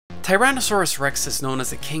Tyrannosaurus Rex is known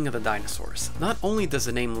as the king of the dinosaurs. Not only does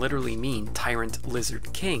the name literally mean Tyrant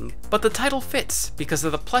Lizard King, but the title fits because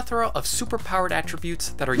of the plethora of superpowered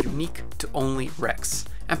attributes that are unique to only Rex.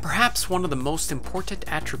 And perhaps one of the most important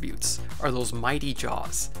attributes are those mighty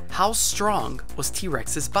jaws. How strong was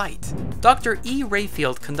T-Rex's bite? Dr. E.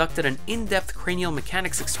 Rayfield conducted an in-depth cranial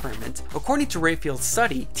mechanics experiment. According to Rayfield's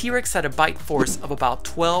study, T-Rex had a bite force of about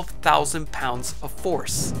 12,000 pounds of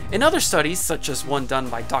force. In other studies, such as one done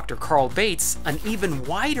by Dr. Carl Bates, an even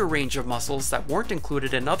wider range of muscles that weren't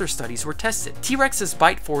included in other studies were tested. T-Rex's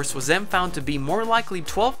bite force was then found to be more likely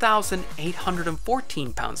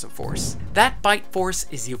 12,814 pounds of force. That bite force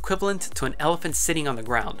is the equivalent to an elephant sitting on the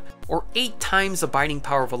ground, or 8 times the biting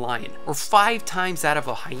power of a lion, or 5 times that of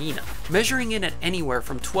a hyena. Measuring it at anywhere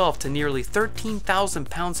from 12 to nearly 13,000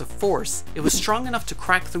 pounds of force, it was strong enough to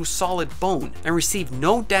crack through solid bone and receive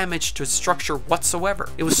no damage to its structure whatsoever.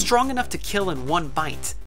 It was strong enough to kill in one bite,